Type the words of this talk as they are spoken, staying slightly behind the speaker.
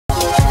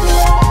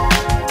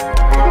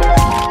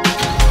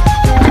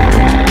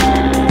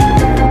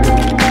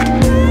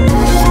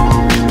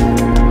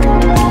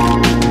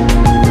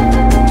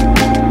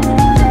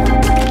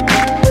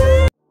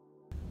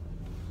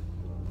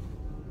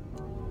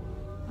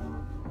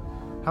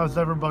How's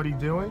everybody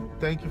doing?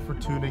 Thank you for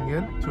tuning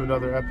in to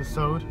another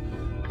episode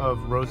of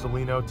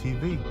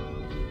RosolinoTV.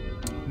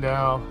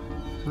 Now,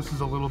 this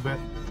is a little bit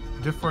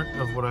different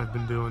of what I've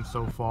been doing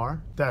so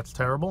far. That's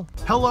terrible.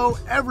 Hello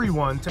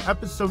everyone to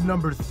episode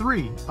number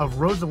 3 of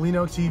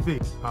RosolinoTV.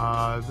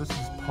 This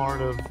is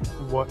part of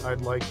what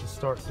I'd like to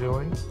start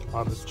doing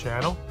on this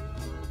channel.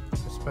 I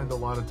spend a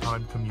lot of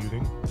time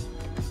commuting,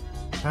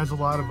 as a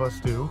lot of us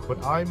do,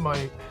 but I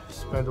might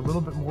spend a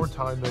little bit more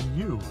time than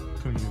you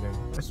commuting.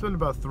 I spend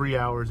about 3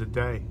 hours a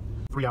day,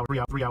 3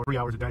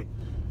 hours a day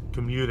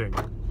commuting.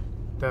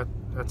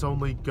 That's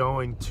only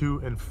going to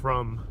and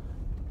from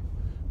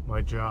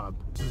my job.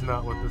 This is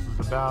not what this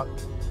is about.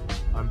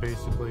 I'm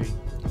basically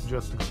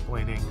just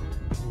explaining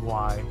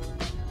why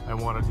I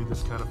want to do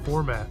this kind of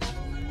format.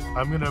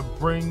 I'm gonna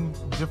bring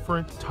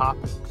different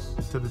topics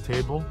to the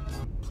table.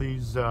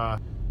 Please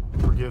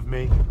forgive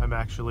me. I'm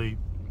actually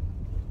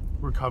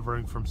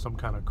recovering from some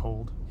kind of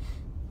cold.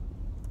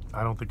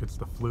 I don't think it's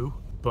the flu,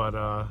 but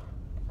I'm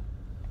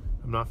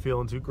not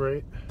feeling too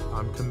great.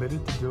 I'm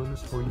committed to doing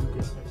this for you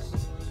guys.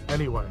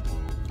 Anyway,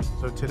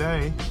 so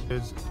today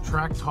is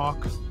Track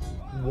Talk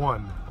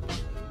 1.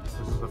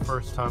 This is the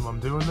first time I'm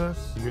doing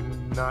this. You're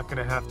not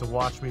gonna have to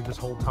watch me this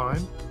whole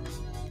time.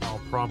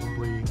 I'll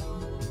probably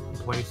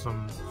play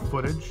some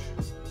footage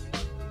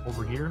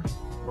over here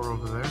or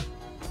over there.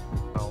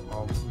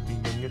 I'll be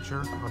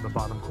miniature on the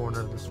bottom corner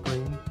of the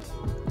screen,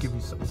 give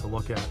you something to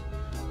look at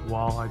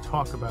while I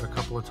talk about a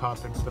couple of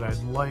topics that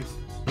I'd like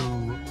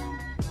to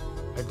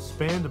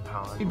expand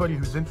upon. Anybody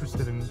who's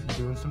interested in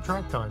doing some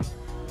track time.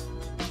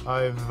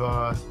 I've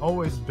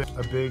always been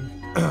a big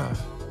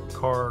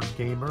car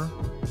gamer.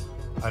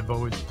 I've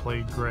always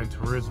played Gran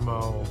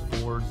Turismo,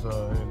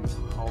 Forza, and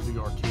all the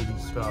arcadey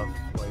stuff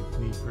like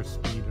Need for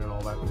Speed and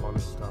all that fun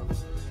stuff.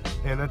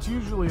 And that's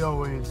usually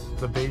always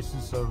the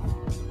basis of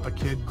a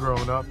kid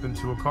growing up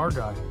into a car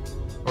guy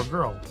or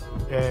girl.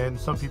 And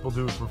some people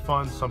do it for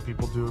fun, some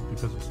people do it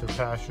because it's their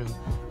passion.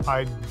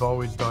 I've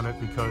always done it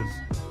because,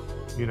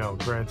 you know,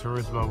 Gran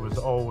Turismo was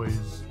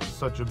always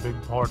such a big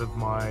part of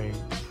my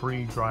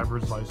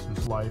pre-driver's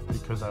license life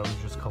because I was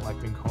just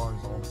collecting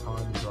cars all the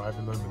time and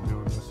driving them and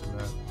doing this and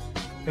that.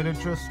 And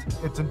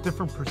it's a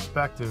different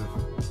perspective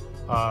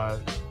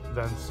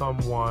than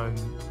someone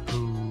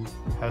who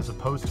has a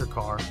poster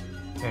car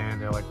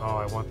and they're like, oh,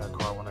 I want that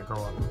car when I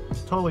grow up.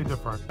 Totally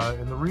different.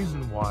 And the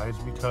reason why is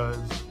because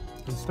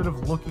instead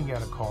of looking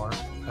at a car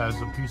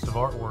as a piece of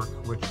artwork,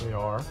 which they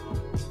are,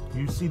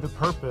 you see the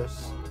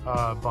purpose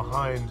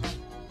behind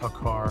a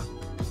car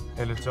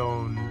and its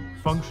own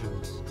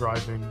functions,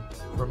 driving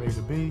from A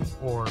to B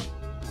or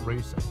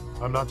racing.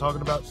 I'm not talking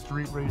about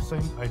street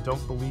racing. I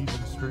don't believe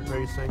in street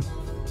racing.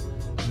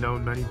 I've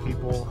known many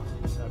people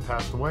that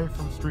passed away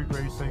from street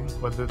racing,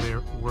 whether they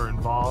were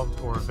involved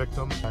or a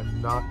victim.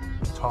 I'm not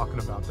talking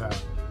about that.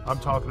 I'm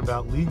talking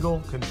about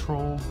legal,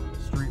 controlled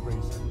street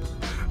racing.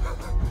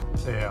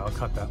 Yeah, I'll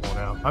cut that one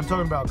out. I'm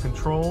talking about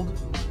controlled,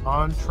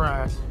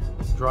 on-track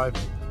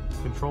driving,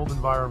 controlled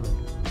environment,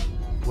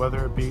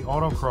 whether it be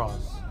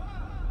autocross,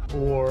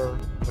 or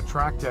a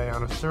track day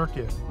on a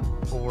circuit,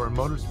 or a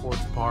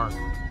motorsports park,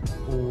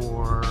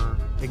 or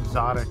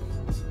exotic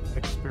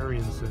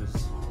experiences,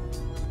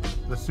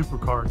 the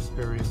supercar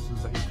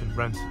experiences that you can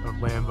rent a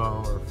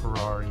Lambo or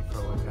Ferrari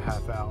for like a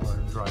half hour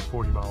and drive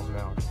 40 miles an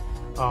hour.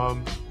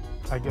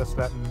 I guess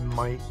that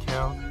might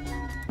count.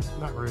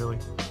 Not really.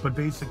 But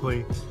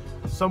basically,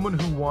 someone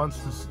who wants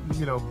to,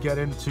 you know, get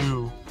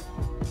into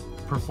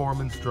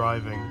performance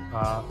driving,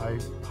 I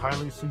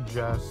highly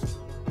suggest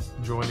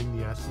joining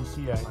the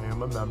SCCA. I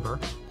am a member.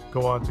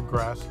 Go on to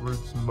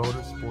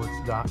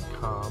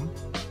grassrootsmotorsports.com.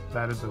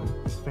 That is a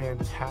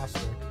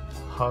fantastic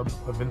hub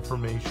of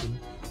information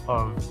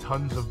of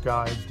tons of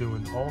guys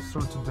doing all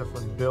sorts of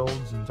different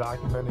builds and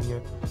documenting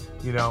it,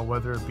 you know,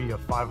 whether it be a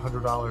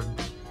 $500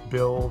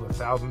 build, a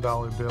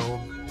 $1,000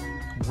 build,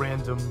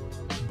 random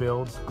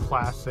builds,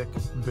 classic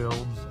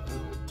builds,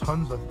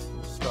 tons of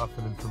stuff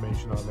and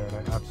information on there,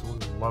 and I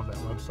absolutely love that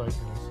website,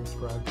 and I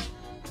subscribe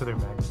to their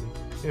magazine.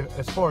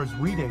 As far as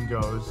reading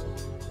goes,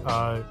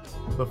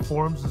 the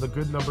forums is a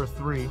good number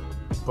 3,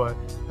 but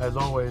as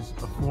always,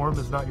 a forum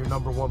is not your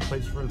number 1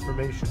 place for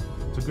information.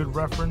 It's a good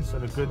reference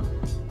and a good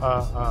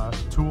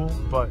tool,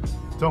 but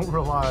don't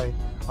rely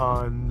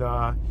on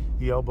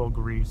the elbow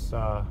grease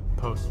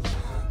posts.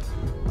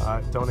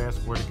 Don't ask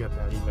where to get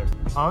that either.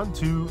 On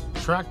to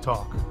Track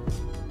Talk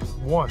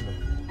 1.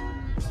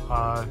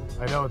 I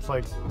know it's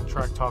like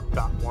Track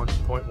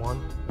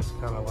Talk.1.1. It's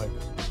kind of like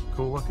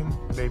cool looking.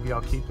 Maybe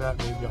I'll keep that,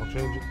 maybe I'll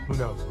change it. Who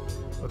knows?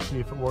 Let's see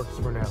if it works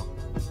for now.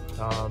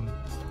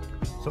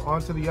 So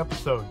on to the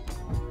episode.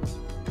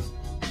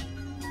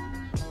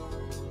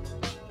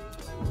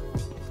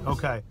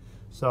 Okay,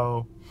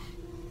 so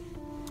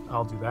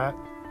I'll do that.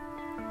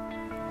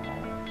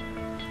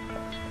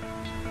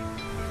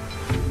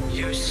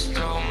 You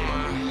stole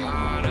my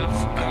heart of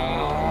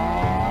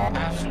gold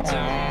after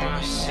my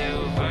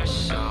silver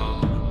soul.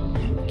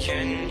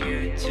 Can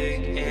you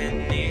dig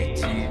any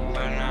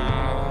deeper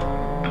now?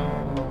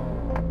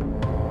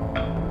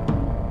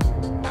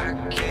 I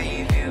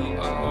gave you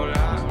all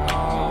I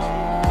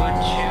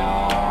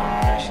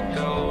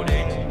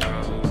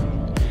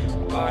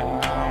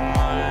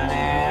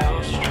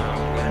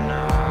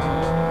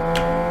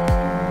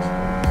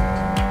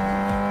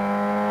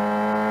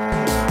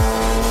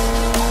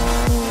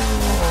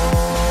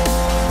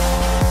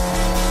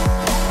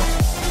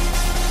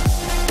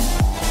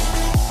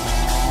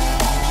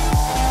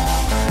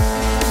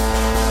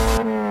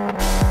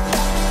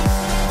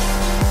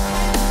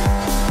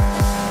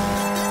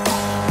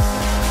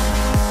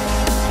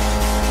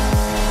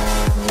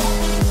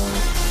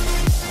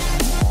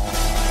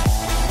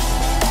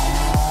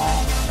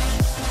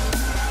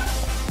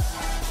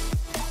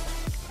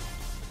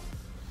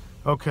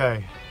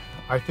Okay,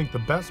 I think the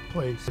best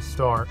place to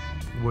start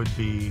would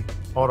be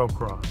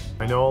autocross.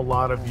 I know a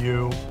lot of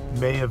you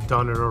may have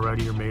done it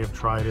already, or may have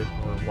tried it,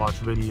 or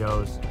watched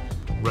videos,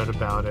 read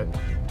about it,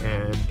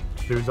 and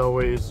there's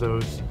always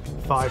those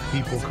 5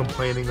 people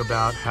complaining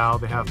about how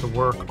they have to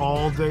work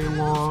all day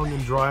long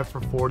and drive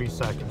for 40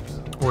 seconds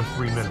or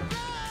 3 minutes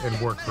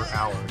and work for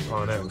hours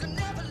on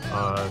end.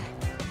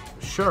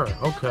 Sure,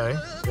 okay,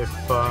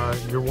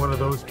 if you're one of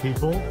those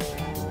people,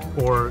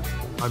 or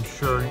I'm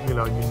sure you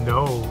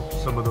know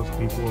some of those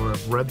people or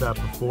have read that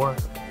before,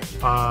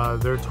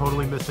 they're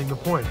totally missing the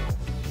point.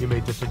 You may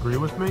disagree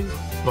with me,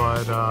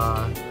 but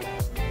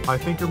I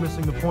think you're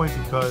missing the point,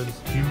 because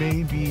you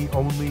may be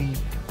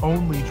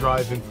only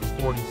driving for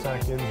 40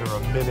 seconds or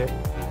a minute,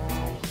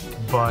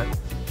 but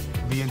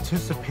the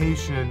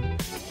anticipation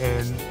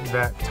and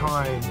that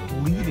time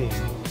leading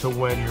to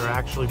when you're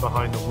actually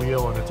behind the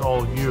wheel and it's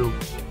all you,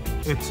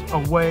 it's a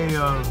way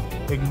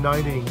of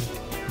igniting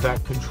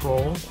that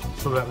control,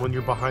 so that when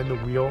you're behind the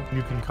wheel,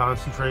 you can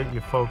concentrate, you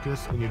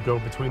focus, and you go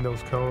between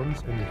those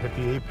cones, and you hit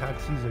the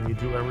apexes, and you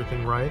do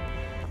everything right.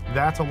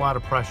 That's a lot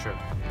of pressure.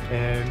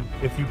 And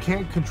if you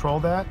can't control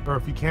that, or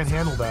if you can't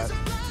handle that,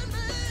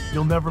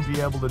 you'll never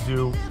be able to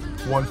do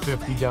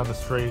 150 down the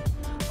straight,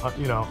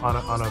 on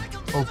an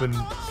open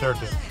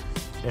circuit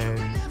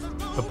and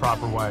the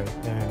proper way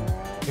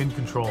and in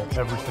control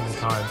every single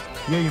time.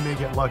 Yeah, you may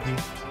get lucky,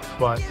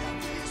 but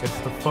it's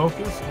the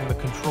focus and the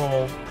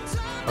control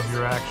of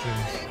your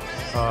actions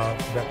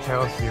that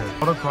counts here.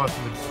 Autocross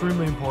is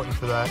extremely important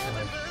for that,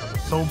 and I'm a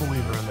sole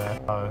believer in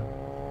that.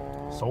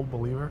 Sole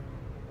believer?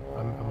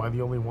 Am I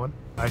the only one?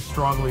 I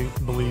strongly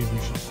believe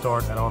you should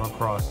start at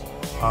autocross.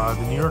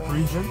 The New York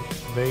region,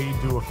 they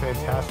do a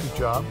fantastic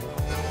job.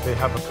 They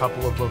have a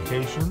couple of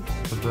locations.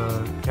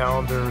 The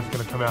calendar is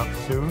going to come out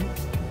soon.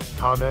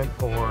 Comment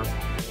or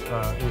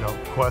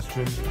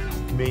question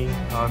me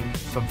on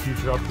some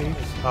future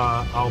updates.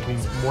 I'll be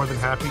more than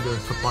happy to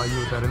supply you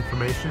with that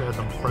information, as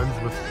I'm friends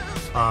with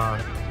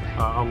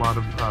a lot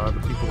of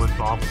the people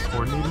involved with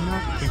coordinating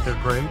that. I think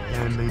they're great,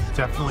 and they've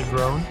definitely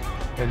grown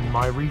in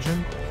my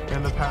region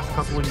in the past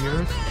couple of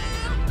years.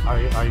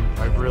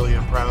 I really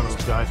am proud of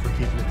those guys for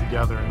keeping it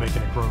together and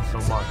making it grow so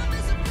much.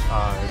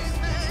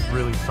 It's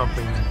really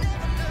something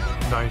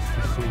nice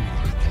to see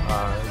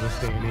this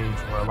day and age,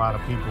 where a lot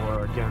of people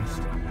are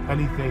against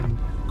anything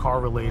car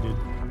related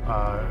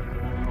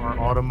or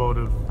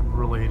automotive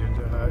related,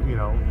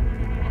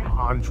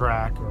 on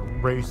track or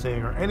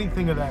racing or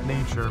anything of that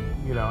nature.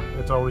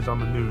 It's always on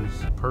the news.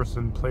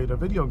 Person played a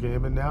video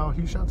game and now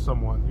he shot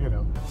someone,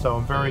 So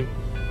I'm very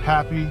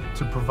happy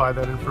to provide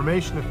that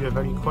information. If you have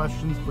any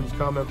questions, please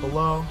comment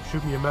below,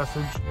 shoot me a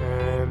message,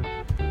 and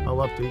I'll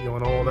update you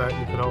on all that.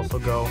 You can also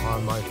go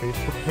on my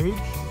Facebook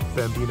page,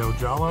 Bambino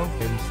Giallo,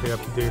 and stay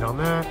up to date on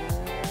that.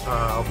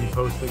 I'll be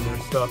posting their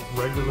stuff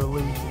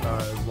regularly,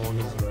 as long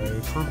as they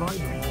provide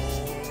me.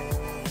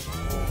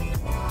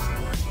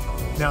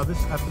 Now,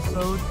 this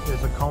episode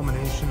is a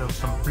culmination of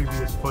some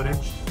previous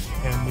footage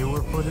and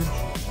newer footage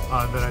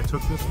that I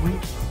took this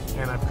week,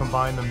 and I've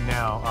combined them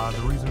now.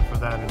 The reason for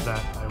that is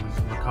that I was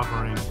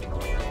recovering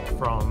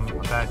from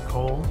a bad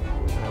cold,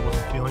 and I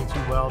wasn't feeling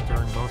too well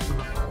during most of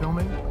the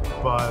filming,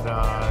 but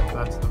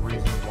that's the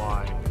reason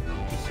why,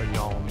 just so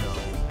y'all know.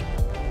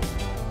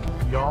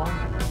 Y'all.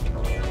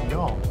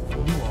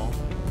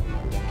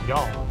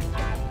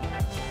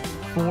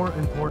 4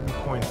 important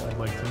points I'd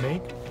like to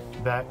make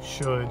that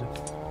should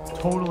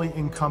totally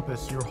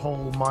encompass your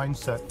whole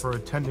mindset for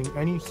attending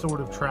any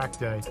sort of track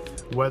day,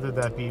 whether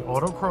that be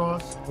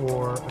autocross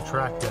or a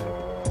track day,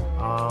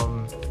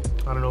 on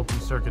an open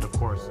circuit, of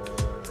course.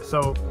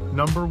 So,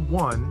 number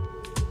 1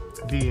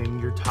 being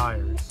your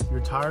tires. Your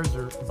tires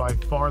are by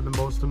far the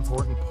most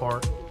important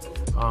part.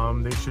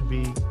 They should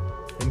be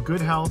in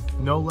good health,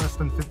 no less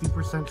than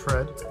 50%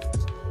 tread.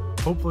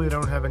 Hopefully they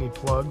don't have any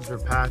plugs or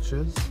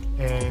patches,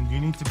 and you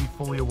need to be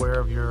fully aware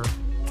of your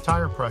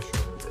tire pressure.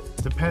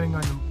 Depending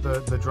on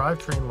the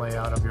drivetrain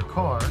layout of your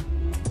car,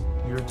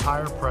 your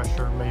tire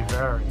pressure may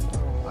vary.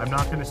 I'm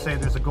not going to say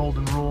there's a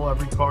golden rule,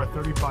 every car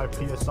 35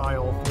 psi,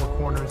 all 4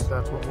 corners,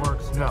 that's what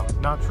works. No,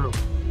 not true.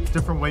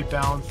 Different weight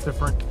balance,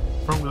 different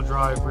front wheel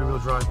drive, rear wheel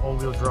drive, all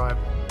wheel drive.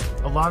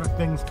 A lot of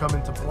things come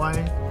into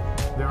play.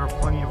 There are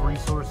plenty of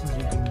resources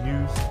you can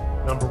use.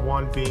 Number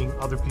 1 being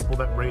other people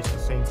that race the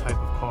same type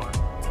of car.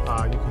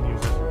 You can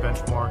use as your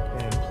benchmark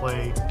and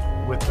play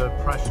with the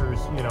pressures,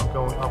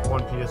 going up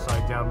 1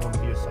 psi, down 1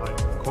 psi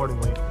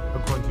accordingly,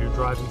 according to your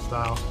driving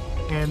style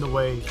and the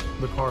way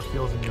the car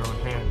feels in your own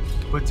hands.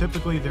 But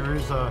typically there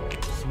is a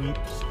sweet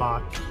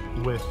spot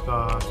with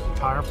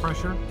tire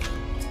pressure.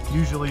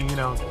 Usually, 2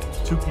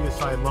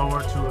 psi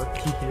lower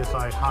to 2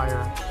 psi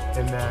higher.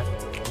 In that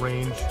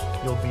range,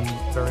 you'll be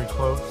very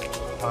close.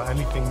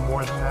 Anything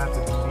more than that,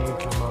 the medium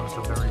to most,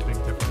 a very big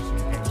difference in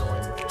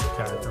handling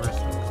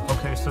characteristics.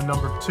 Okay, so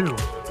number 2,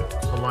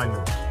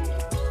 alignment.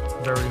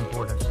 Very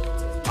important.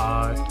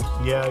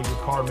 Yeah, your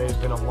car may have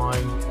been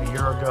aligned a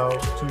year ago,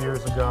 2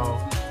 years ago,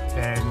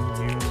 and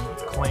you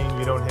claim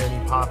you don't hit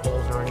any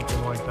potholes or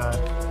anything like that,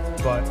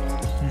 but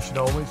you should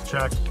always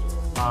check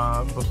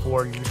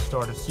before you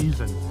start a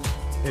season.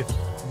 If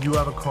you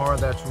have a car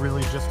that's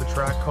really just a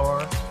track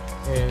car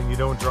and you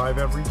don't drive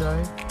every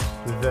day,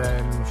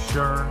 then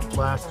sure,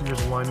 last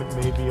year's alignment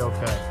may be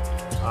okay.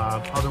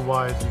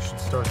 Otherwise, you should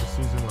start the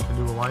season with a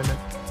new alignment,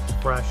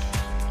 fresh,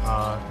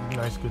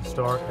 nice good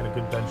start, and a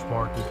good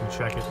benchmark. You can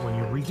check it when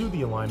you redo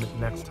the alignment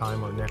next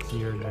time or next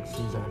year, next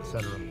season,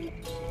 etc.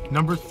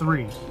 Number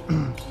 3.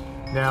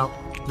 Now,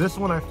 this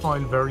one I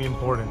find very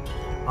important,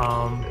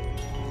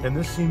 and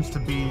this seems to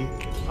be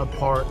a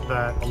part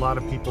that a lot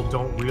of people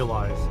don't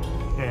realize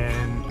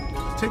and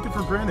take it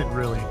for granted,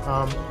 really.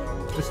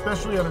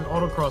 Especially at an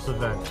autocross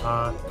event.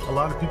 A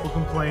lot of people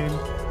complain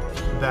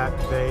that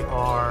they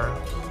are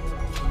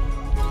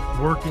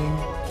working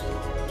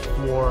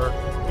for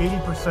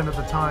 80% of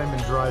the time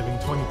and driving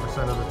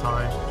 20% of the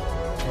time,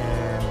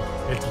 and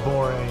it's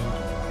boring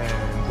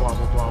and blah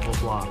blah blah blah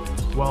blah.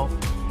 Well,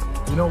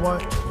 you know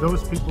what?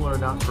 Those people are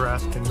not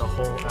grasping the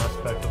whole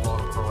aspect of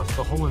autocross,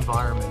 the whole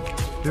environment.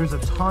 There's a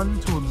ton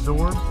to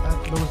absorb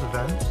at those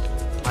events.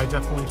 I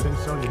definitely think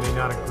so. You may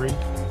not agree,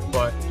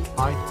 but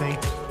I think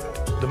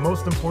the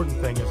most important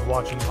thing is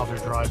watching other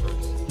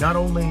drivers. Not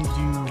only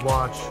do you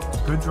watch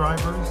good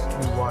drivers,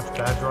 you watch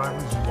bad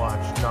drivers, you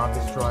watch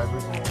novice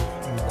drivers, you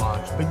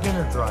watch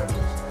beginner drivers.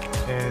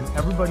 And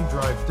everybody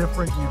drives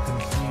different. You can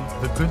see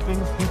the good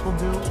things people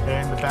do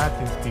and the bad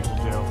things people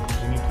do.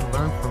 And you can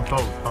learn from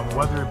both.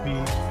 Whether it be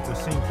the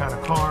same kind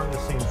of car, the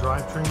same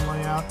drivetrain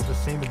layout, the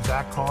same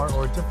exact car,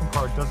 or a different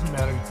car, it doesn't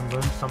matter. You can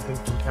learn something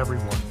from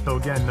everyone. So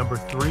again, number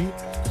 3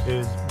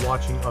 is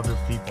watching other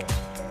people.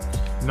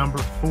 Number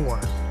 4.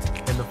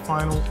 And the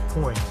final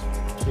point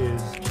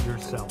is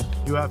yourself.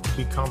 You have to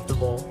be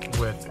comfortable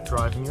with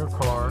driving your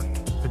car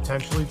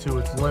potentially to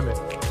its limit,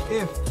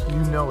 if you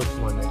know its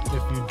limit.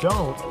 If you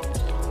don't,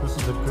 this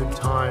is a good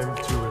time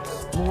to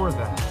explore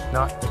that,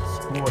 not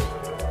exploit.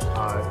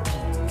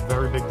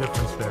 Very big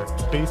difference there.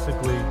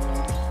 Basically,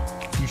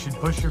 you should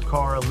push your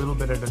car a little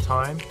bit at a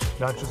time,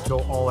 not just go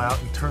all out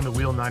and turn the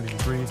wheel 90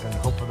 degrees and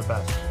hope for the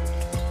best.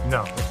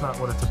 No, that's not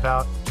what it's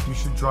about. You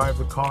should drive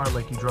the car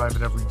like you drive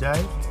it every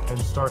day and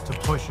start to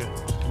push it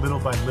little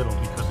by little,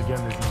 because again,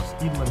 there's no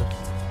speed limits,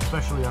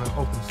 especially on an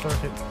open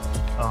circuit.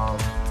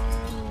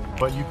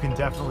 But you can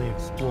definitely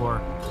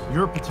explore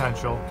your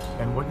potential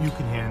and what you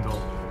can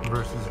handle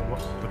versus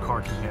what the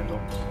car can handle.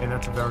 And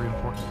that's a very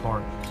important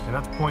part. And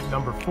that's point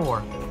number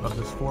 4 of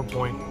this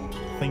 4-point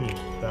thingy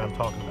that I'm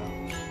talking about.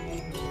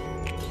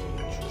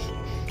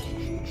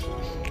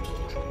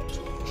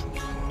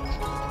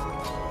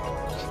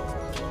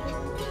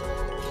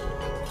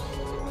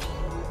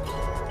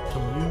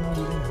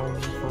 Commuting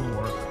home from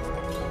work.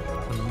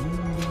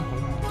 Commuting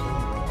home from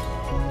work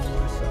to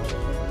yourself.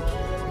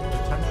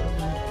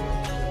 Potentially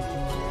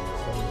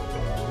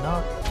something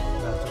not.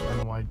 That's an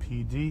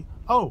NYPD.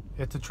 Oh,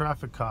 it's a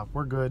traffic cop.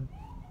 We're good.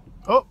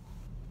 Oh,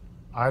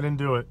 I didn't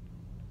do it.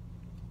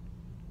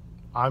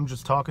 I'm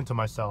just talking to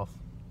myself.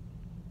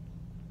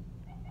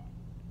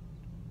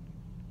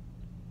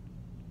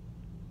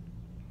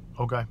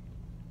 Okay.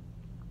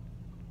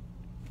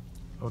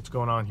 What's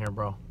going on here,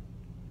 bro?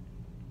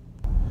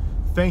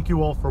 Thank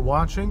you all for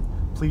watching.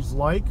 Please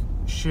like,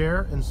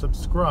 share, and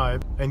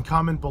subscribe, and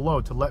comment below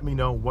to let me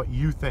know what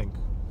you think.